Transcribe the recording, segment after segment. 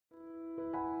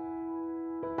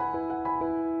Hi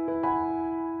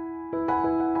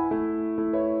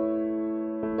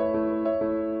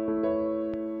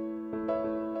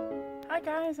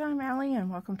guys, I'm Allie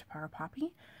and welcome to Power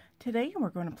Poppy. Today we're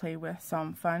going to play with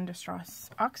some fun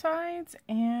distress oxides,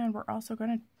 and we're also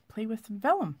going to play with some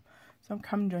vellum. So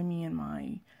come join me in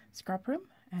my scrap room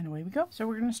and away we go. So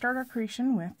we're going to start our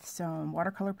creation with some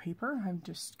watercolor paper. I've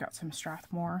just got some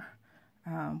Strathmore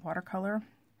watercolor,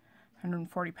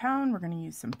 140 pound. We're going to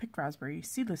use some picked raspberry,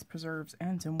 seedless preserves,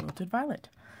 and some wilted violet.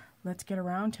 Let's get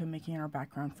around to making our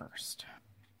background first.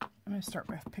 I'm going to start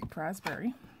with picked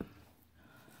raspberry.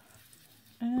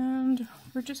 And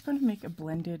we're just going to make a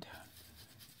blended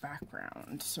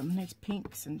background. Some nice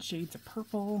pinks and shades of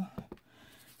purple,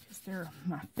 because they're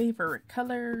my favorite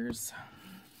colors.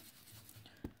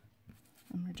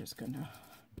 And we're just going to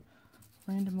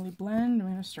randomly blend. I'm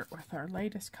going to start with our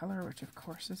lightest color, which of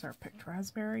course is our picked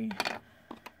raspberry,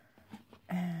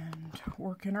 and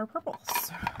work in our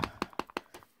purples.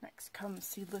 Next comes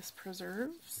seedless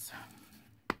preserves.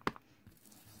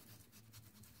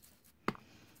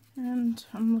 And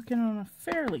I'm looking on a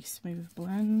fairly smooth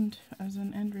blend as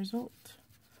an end result.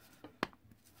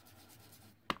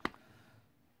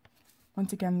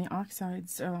 Once again, the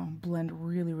oxides blend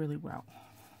really well.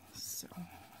 So,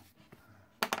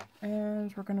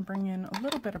 and we're going to bring in a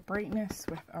little bit of brightness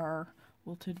with our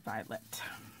wilted violet.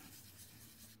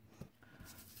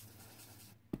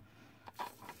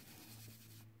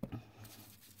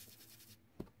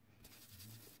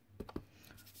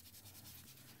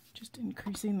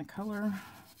 Increasing the color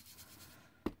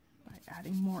by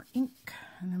adding more ink,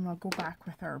 and then we'll go back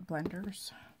with our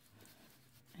blenders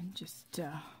and just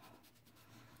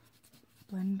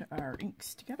blend our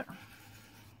inks together.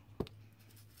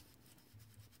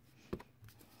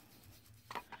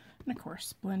 And of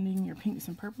course, blending your pinks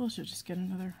and purples, you'll just get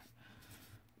another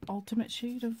ultimate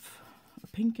shade of a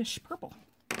pinkish purple.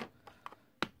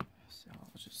 So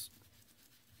I'll just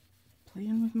play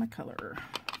in with my color.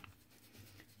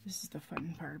 This is the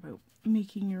fun part about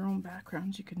making your own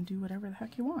backgrounds. You can do whatever the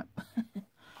heck you want.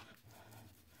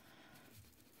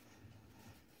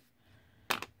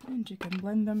 And you can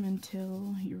blend them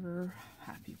until you're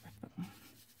happy with them.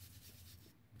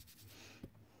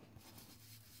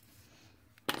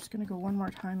 I'm just going to go one more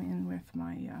time in with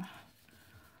my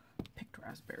picked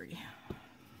raspberry.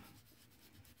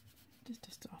 Just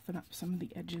to soften up some of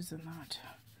the edges and that.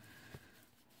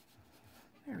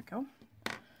 There we go.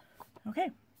 Okay.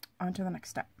 On to the next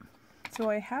step. So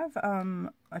I have a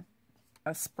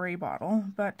spray bottle,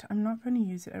 but I'm not going to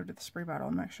use it out of the spray bottle.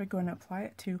 I'm actually going to apply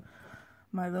it to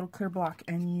my little clear block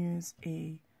and use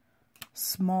a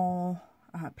small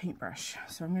paintbrush.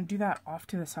 So I'm going to do that off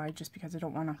to the side just because I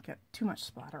don't want to get too much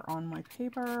splatter on my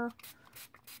paper.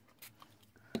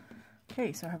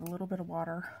 Okay, so I have a little bit of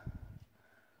water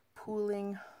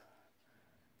pooling,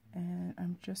 and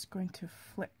I'm just going to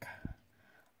flick.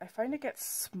 I find it gets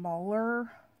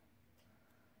smaller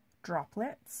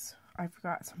droplets. I've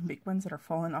got some big ones that are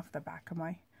falling off the back of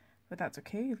my, but that's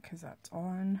okay because that's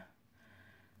on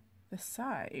the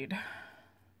side.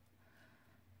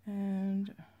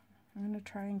 And I'm going to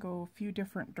try and go a few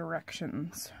different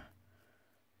directions,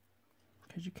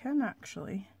 because you can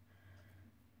actually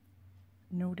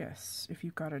notice if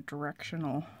you've got a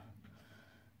directional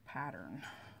pattern.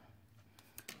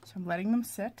 So I'm letting them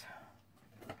sit.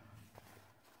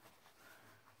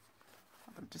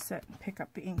 To sit and pick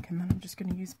up the ink, and then I'm just going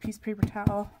to use a piece of paper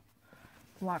towel,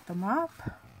 blot them up.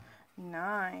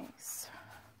 Nice.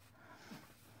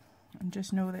 And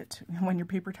just know that when your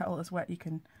paper towel is wet, you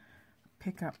can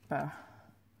pick up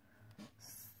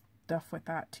stuff with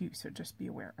that too, so just be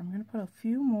aware. I'm going to put a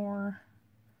few more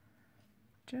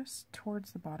just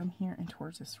towards the bottom here and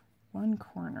towards this one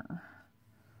corner.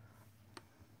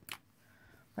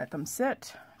 Let them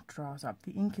sit, draws up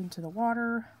the ink into the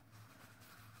water.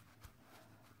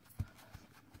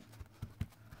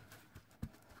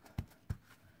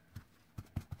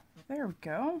 There we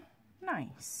go.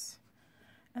 Nice.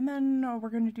 And then we're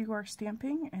going to do our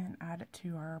stamping and add it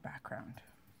to our background.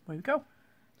 Away we go.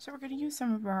 So we're going to use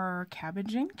some of our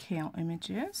cabbage and kale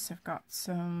images. I've got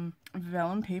some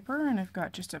vellum paper, and I've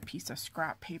got just a piece of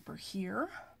scrap paper here.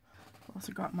 I've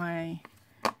also got my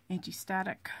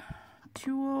anti-static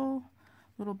tool,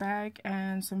 little bag,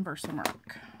 and some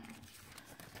Versamark.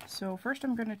 So first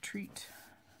I'm going to treat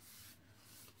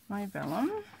my vellum.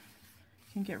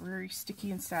 Can get very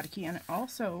sticky and staticky, and I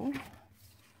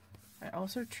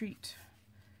also treat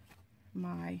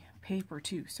my paper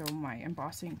too, so my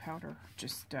embossing powder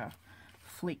just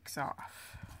flakes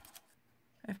off.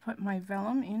 I've put my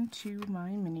vellum into my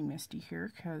mini misty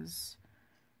here because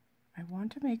I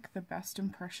want to make the best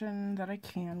impression that I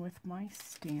can with my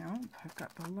stamp. I've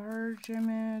got the large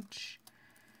image,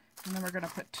 and then we're going to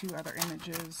put 2 other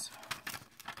images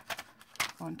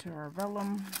onto our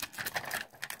vellum.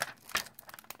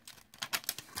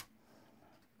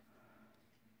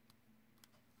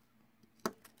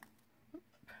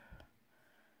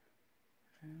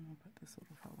 And we'll put this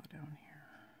little fella down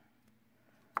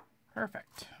here.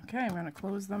 Perfect. Okay, I'm going to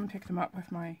close them, pick them up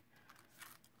with my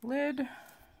lid.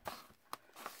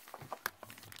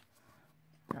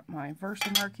 Got my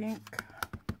Versamark ink.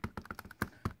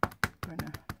 I'm going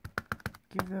to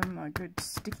give them a good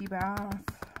sticky bath.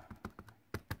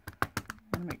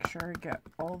 And make sure I get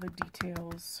all the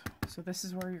details. So this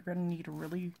is where you're going to need a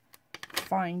really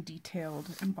fine detailed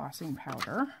embossing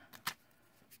powder.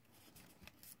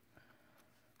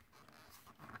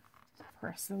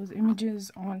 Press those images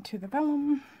onto the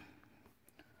vellum.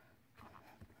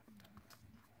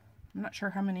 I'm not sure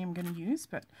how many I'm going to use,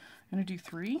 but I'm going to do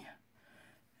 3.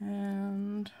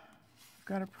 And I've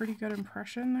got a pretty good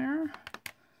impression there.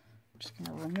 Just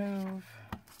going to remove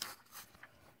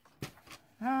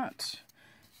that.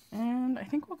 And I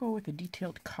think we'll go with a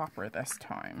detailed copper this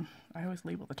time. I always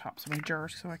label the tops of my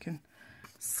jars so I can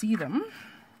see them.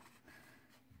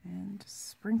 And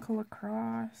sprinkle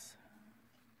across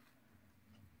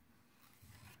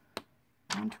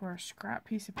onto our scrap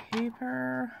piece of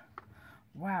paper.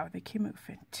 Wow, they came out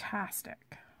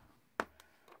fantastic.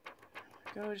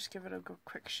 Go, just give it a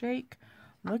quick shake.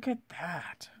 Look at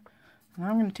that. Now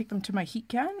I'm going to take them to my heat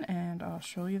gun and I'll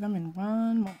show you them in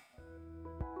one moment.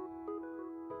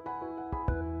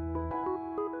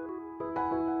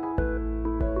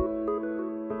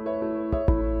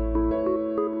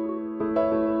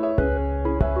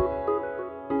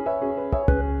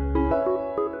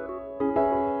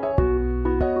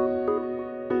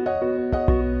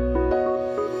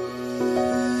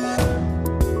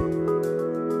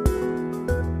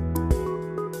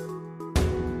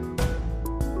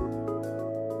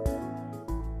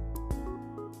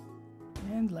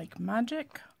 Like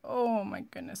magic. Oh my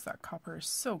goodness, that copper is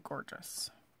so gorgeous.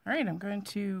 All right, I'm going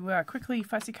to quickly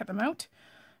fussy cut them out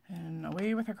and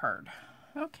away with our card.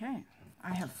 Okay,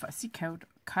 I have fussy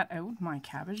cut out my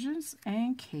cabbages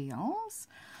and kales.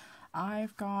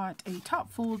 I've got a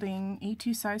top folding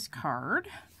A2 size card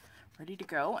ready to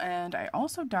go, and I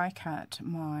also die cut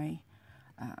my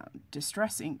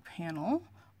distress ink panel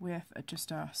with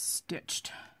just a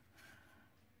stitched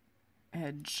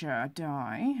edge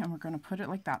die, and we're going to put it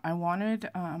like that. I wanted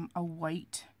a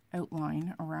white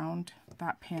outline around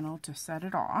that panel to set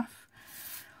it off.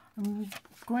 I'm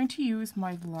going to use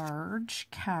my large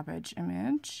cabbage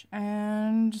image,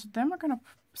 and then we're going to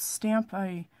stamp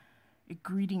a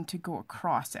greeting to go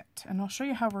across it, and I'll show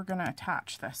you how we're going to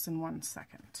attach this in 1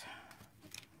 second.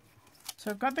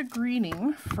 So I've got the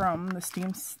greeting from the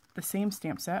same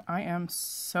stamp set. I am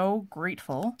so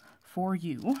grateful for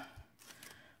you.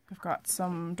 I've got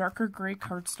some darker gray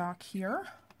cardstock here.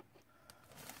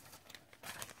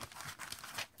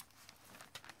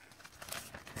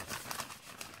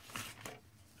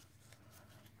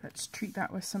 Let's treat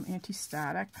that with some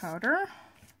anti-static powder.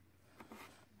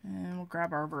 And we'll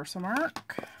grab our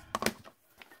Versamark.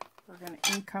 We're going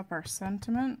to ink up our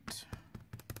sentiment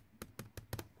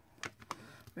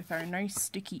with our nice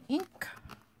sticky ink.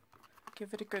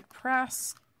 Give it a good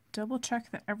press. Double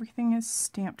check that everything is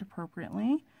stamped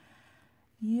appropriately.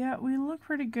 Yeah, we look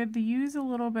pretty good. The U's a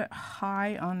little bit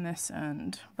high on this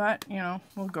end, but you know,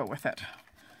 we'll go with it.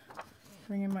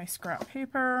 Bring in my scrap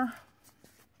paper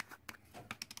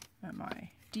and my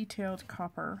detailed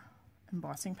copper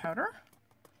embossing powder.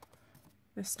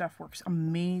 This stuff works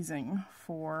amazing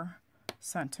for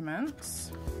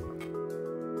sentiments.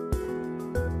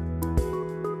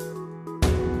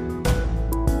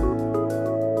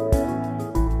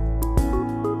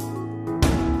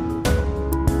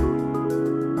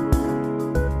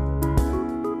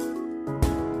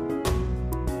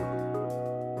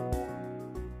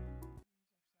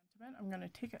 I'm going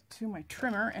to take it to my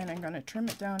trimmer and I'm going to trim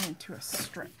it down into a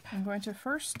strip. I'm going to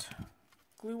first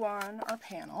glue on our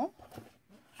panel.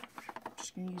 I'm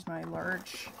just going to use my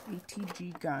large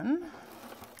ATG gun.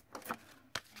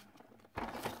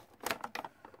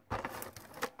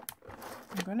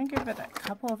 I'm going to give it a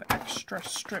couple of extra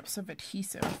strips of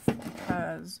adhesive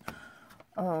because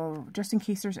just in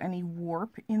case there's any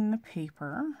warp in the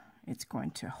paper, it's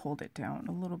going to hold it down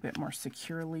a little bit more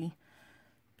securely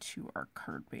to our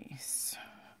card base.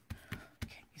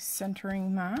 Okay,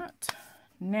 centering that.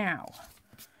 Now,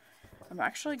 I'm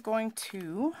actually going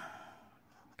to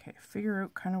figure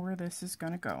out kind of where this is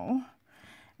going to go.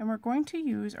 And we're going to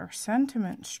use our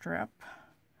sentiment strip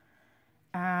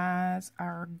as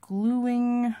our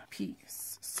gluing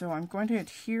piece. So I'm going to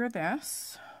adhere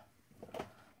this. I'm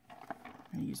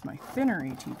going to use my thinner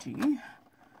ATG.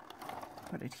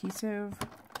 Put adhesive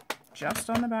just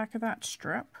on the back of that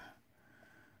strip.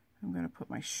 I'm going to put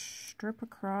my strip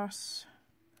across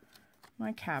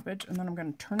my cabbage, and then I'm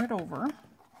going to turn it over,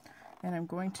 and I'm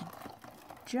going to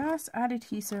just add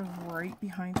adhesive right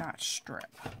behind that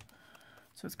strip.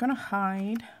 So it's going to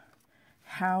hide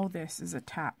how this is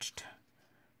attached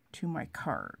to my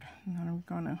card. And then I'm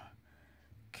going to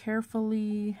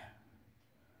carefully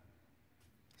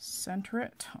center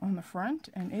it on the front,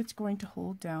 and it's going to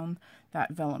hold down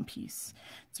that vellum piece.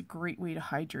 It's a great way to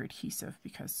hide your adhesive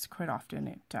because quite often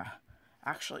it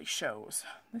actually shows.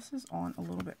 This is on a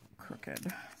little bit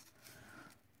crooked,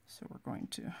 so we're going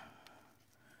to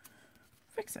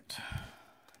fix it.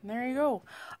 And there you go.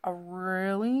 A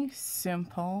really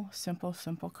simple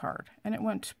card, and it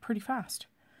went pretty fast.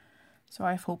 So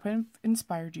I hope I've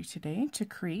inspired you today to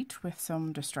create with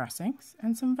some distress inks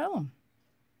and some vellum.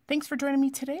 Thanks for joining me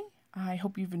today. I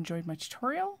hope you've enjoyed my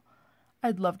tutorial.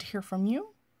 I'd love to hear from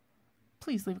you.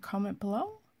 Please leave a comment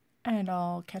below, and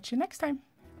I'll catch you next time.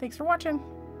 Thanks for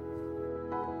watching.